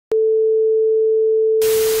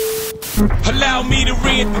Allow me to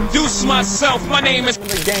reintroduce myself. My name is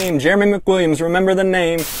The game, Jeremy McWilliams, remember the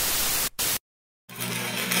name.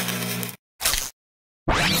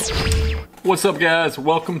 What's up guys,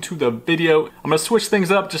 welcome to the video. I'm gonna switch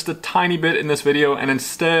things up just a tiny bit in this video, and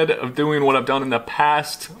instead of doing what I've done in the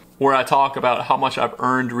past where I talk about how much I've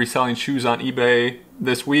earned reselling shoes on eBay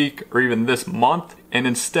this week or even this month, and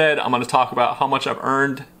instead I'm gonna talk about how much I've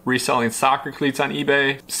earned reselling soccer cleats on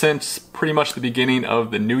eBay since pretty much the beginning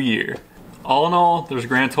of the new year. All in all, there's a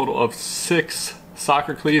grand total of 6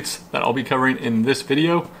 soccer cleats that I'll be covering in this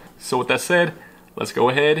video. So with that said, let's go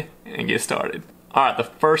ahead and get started. Alright, the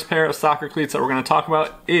first pair of soccer cleats that we're going to talk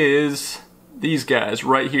about is these guys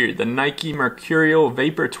right here. The Nike Mercurial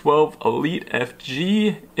Vapor 12 Elite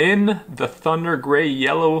FG in the Thunder Gray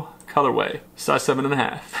Yellow colorway, size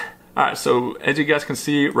 7.5. Alright, so as you guys can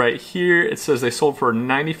see right here, it says they sold for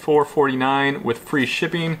 $94.49 with free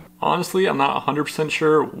shipping. Honestly, I'm not 100%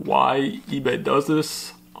 sure why eBay does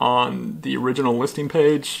this on the original listing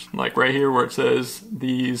page, like right here where it says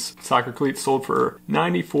these soccer cleats sold for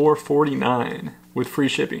 $94.49 with free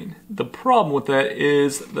shipping. The problem with that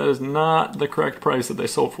is that is not the correct price that they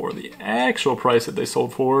sold for. The actual price that they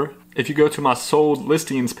sold for, if you go to my sold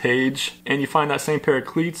listings page and you find that same pair of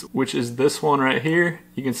cleats, which is this one right here,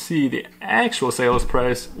 you can see the actual sales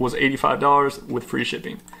price was $85 with free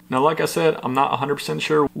shipping. Now, like I said, I'm not 100%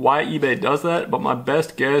 sure why eBay does that, but my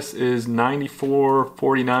best guess is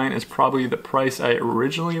 $94.49 is probably the price I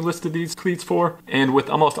originally listed these cleats for. And with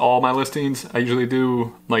almost all my listings, I usually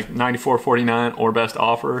do like $94.49 or best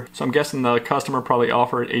offer. So I'm guessing the customer probably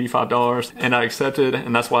offered $85 and I accepted,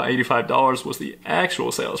 and that's why $85 was the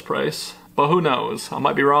actual sales price. But who knows? I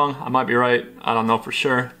might be wrong, I might be right, I don't know for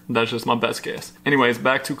sure. That's just my best guess. Anyways,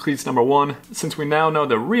 back to cleats number 1. Since we now know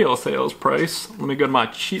the real sales price, let me go to my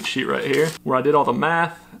cheat sheet right here where I did all the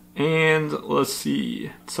math, and let's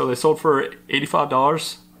see. So they sold for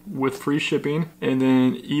 $85 with free shipping, and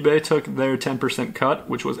then eBay took their 10% cut,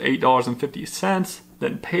 which was $8.50.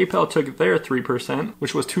 Then PayPal took their 3%,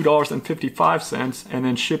 which was $2.55, and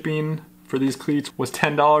then shipping for these cleats was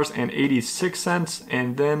 $10.86,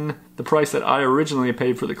 and then the price that I originally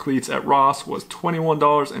paid for the cleats at Ross was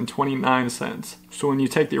 $21.29. So when you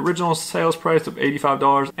take the original sales price of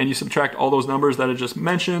 $85 and you subtract all those numbers that I just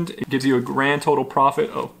mentioned, it gives you a grand total profit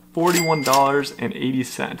of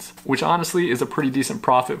 $41.80, which honestly is a pretty decent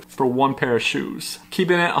profit for one pair of shoes.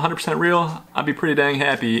 Keeping it 100% real, I'd be pretty dang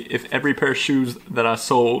happy if every pair of shoes that I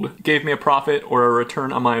sold gave me a profit or a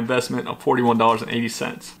return on my investment of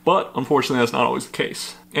 $41.80. But unfortunately, that's not always the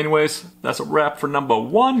case. Anyways, that's a wrap for number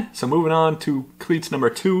 1. So moving on to cleats number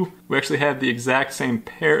 2. We actually have the exact same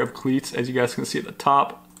pair of cleats as you guys can see at the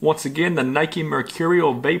top. Once again, the Nike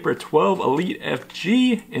Mercurial Vapor 12 Elite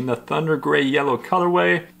FG in the Thunder Gray Yellow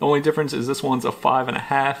colorway. The only difference is this one's a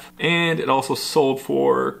 5.5, and it also sold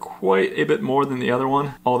for quite a bit more than the other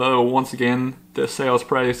one. Although, once again, the sales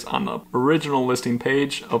price on the original listing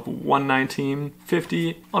page of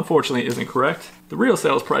 $119.50 unfortunately isn't correct. The real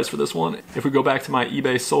sales price for this one, if we go back to my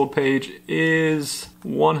eBay sold page, is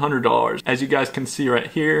 $100, as you guys can see right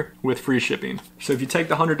here, with free shipping. So if you take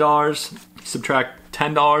the $100, subtract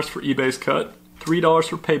 $10 for eBay's cut, $3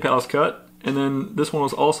 for PayPal's cut, and then this one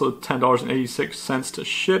was also $10.86 to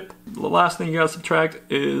ship. The last thing you gotta subtract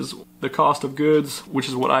is the cost of goods, which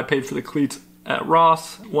is what I paid for the cleats at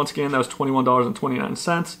Ross. Once again, that was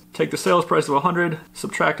 $21.29. Take the sales price of $100,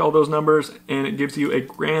 subtract all those numbers, and it gives you a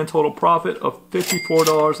grand total profit of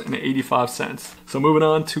 $54.85. So moving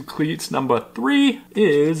on to cleats number 3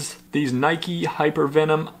 is these Nike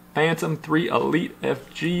Hypervenom Phantom 3 Elite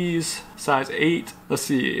FGs, size 8. Let's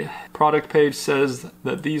see, product page says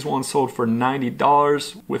that these ones sold for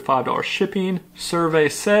 $90 with $5 shipping. Survey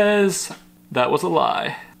says that was a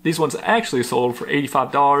lie. These ones actually sold for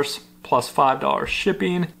 $85 plus $5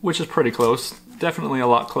 shipping, which is pretty close. Definitely a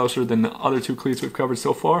lot closer than the other 2 cleats we've covered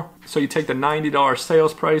so far. So you take the $90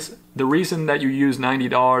 sales price. The reason that you use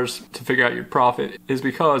 $90 to figure out your profit is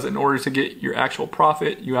because in order to get your actual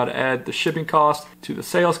profit, you got to add the shipping cost to the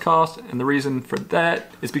sales cost. And the reason for that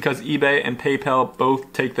is because eBay and PayPal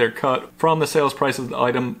both take their cut from the sales price of the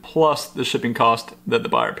item plus the shipping cost that the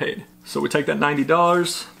buyer paid. So we take that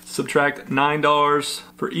 $90, subtract $9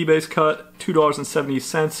 for eBay's cut,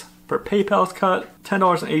 $2.70 for PayPal's cut,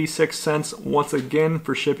 $10.86 once again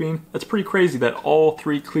for shipping. That's pretty crazy that all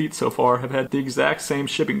 3 cleats so far have had the exact same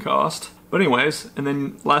shipping cost. But anyways, and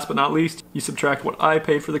then last but not least, you subtract what I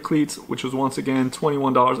paid for the cleats, which was once again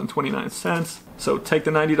 $21.29. So take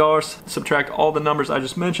the $90, subtract all the numbers I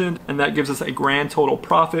just mentioned, and that gives us a grand total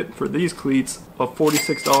profit for these cleats of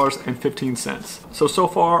 $46.15. So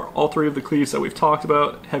far, all three of the cleats that we've talked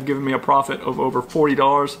about have given me a profit of over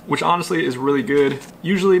 $40, which honestly is really good.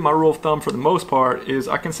 Usually my rule of thumb for the most part is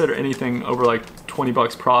I consider anything over like 20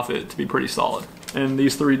 bucks profit to be pretty solid. And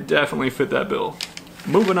these three definitely fit that bill.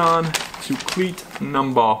 Moving on to cleat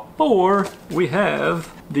number 4, we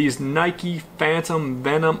have these Nike Phantom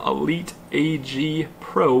Venom Elite AG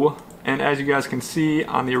Pro. And as you guys can see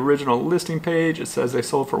on the original listing page, it says they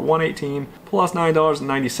sold for $118 plus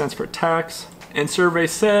 $9.90 for tax. And survey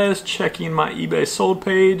says, checking my eBay sold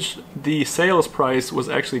page, the sales price was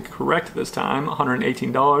actually correct this time,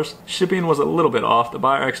 $118. Shipping was a little bit off. The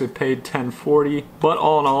buyer actually paid $10.40, but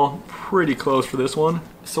all in all, pretty close for this one.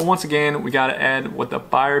 So once again, we gotta add what the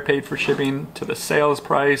buyer paid for shipping to the sales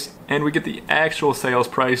price, and we get the actual sales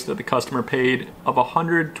price that the customer paid of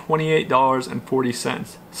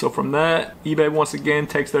 $128.40. So from that, eBay once again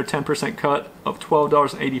takes their 10% cut of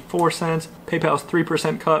 $12.84. PayPal's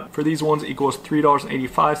 3% cut for these ones equals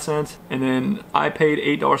 $3.85. And then I paid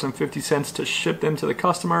 $8.50 to ship them to the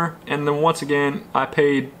customer. And then once again, I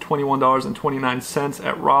paid $21.29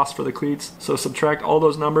 at Ross for the cleats. So subtract all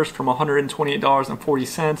those numbers from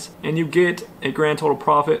 $128.40 and you get a grand total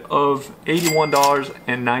profit of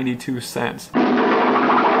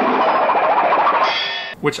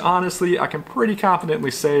 $81.92. Which honestly, I can pretty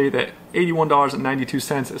confidently say that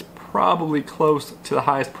 $81.92 is probably close to the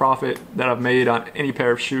highest profit that I've made on any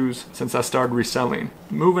pair of shoes since I started reselling.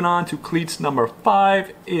 Moving on to cleats number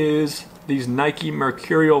 5 is these Nike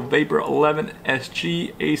Mercurial Vapor 11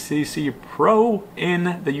 SG ACC Pro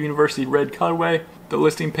in the University Red colorway. The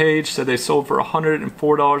listing page said they sold for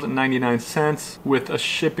 $104.99 with a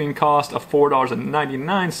shipping cost of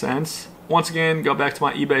 $4.99. Once again, go back to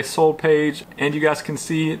my eBay sold page and you guys can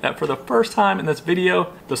see that for the first time in this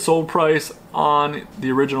video, the sold price on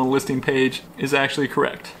the original listing page is actually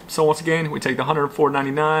correct. So once again, we take the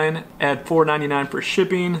 $104.99, add $4.99 for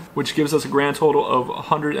shipping, which gives us a grand total of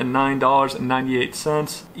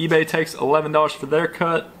 $109.98. eBay takes $11 for their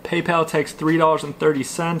cut. PayPal takes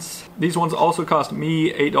 $3.30. These ones also cost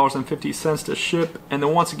me $8.50 to ship. And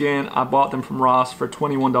then once again, I bought them from Ross for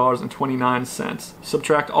 $21.29.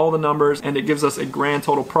 Subtract all the numbers and it gives us a grand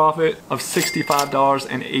total profit of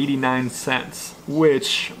 $65.89,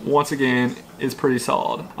 which once again is pretty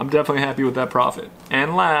solid. I'm definitely happy with that profit.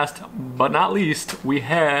 And last but not least, we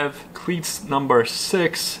have cleats number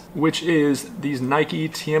 6, which is these Nike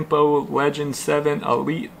Tiempo Legend 7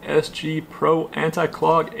 Elite SG Pro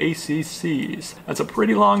Anti-Clog ACCs. That's a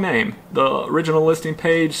pretty long name. The original listing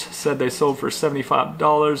page said they sold for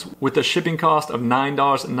 $75 with a shipping cost of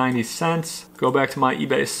 $9.90. Go back to my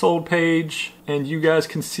eBay sold page and you guys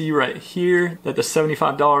can see right here that the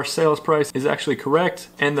 $75 sales price is actually correct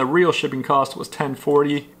and the real shipping cost was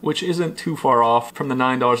 $10.40, which isn't too far off from the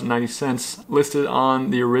 $9.90 listed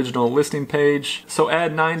on the original listing page. So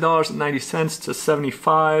add $9.90 to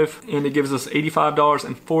 $75 and it gives us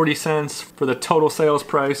 $85.40 for the total sales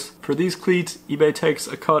price. For these cleats, eBay takes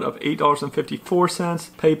a cut of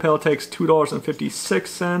 $8.54, PayPal takes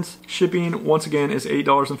 $2.56, shipping once again is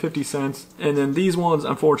 $8.50, and then these ones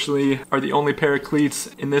unfortunately are the only pair of cleats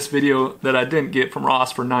in this video that I didn't get from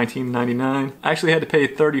Ross for $19.99. I actually had to pay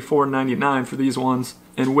 $34.99 for these ones,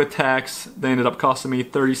 and with tax they ended up costing me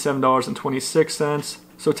 $37.26.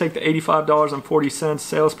 So take the $85.40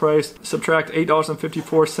 sales price, subtract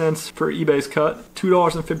 $8.54 for eBay's cut,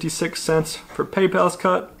 $2.56 for PayPal's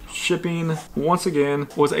cut. Shipping once again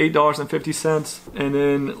was $8.50, and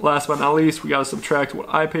then last but not least, we gotta subtract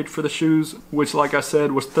what I paid for the shoes, which like I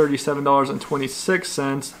said was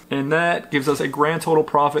 $37.26, and that gives us a grand total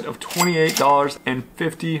profit of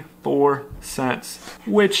 $28.54,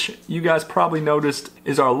 which you guys probably noticed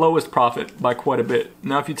is our lowest profit by quite a bit.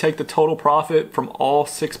 Now if you take the total profit from all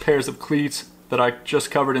 6 pairs of cleats that I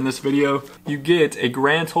just covered in this video, you get a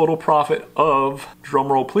grand total profit of,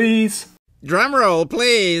 drumroll please, drumroll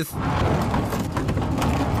please,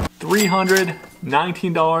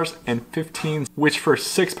 $319.15, which for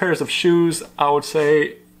 6 pairs of shoes I would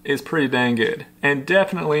say is pretty dang good and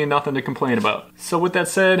definitely nothing to complain about. So with that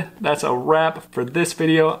said, that's a wrap for this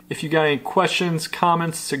video. If you got any questions,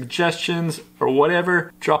 comments, suggestions, or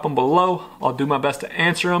whatever, drop them below. I'll do my best to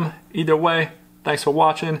answer them. Either way, thanks for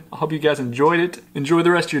watching. I hope you guys enjoyed it. Enjoy the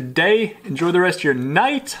rest of your day. Enjoy the rest of your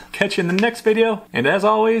night. Catch you in the next video. And as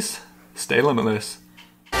always, stay limitless.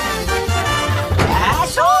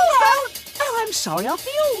 That's all right. Oh, I'm sorry, after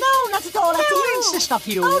you. No, not at all, after you. What's the stuff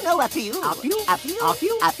you? Oh no, after you. After you. After you. After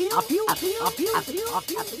you. After you. After you. After you. After you. After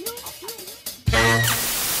you. After you. After you.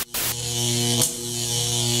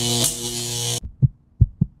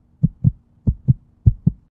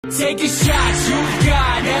 Take a shot, you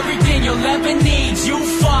got everything you'll ever need. You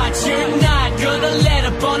fought, you're not gonna let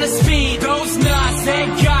up on the speed. Those knots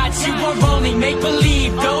that got you are only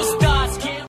make-believe. Those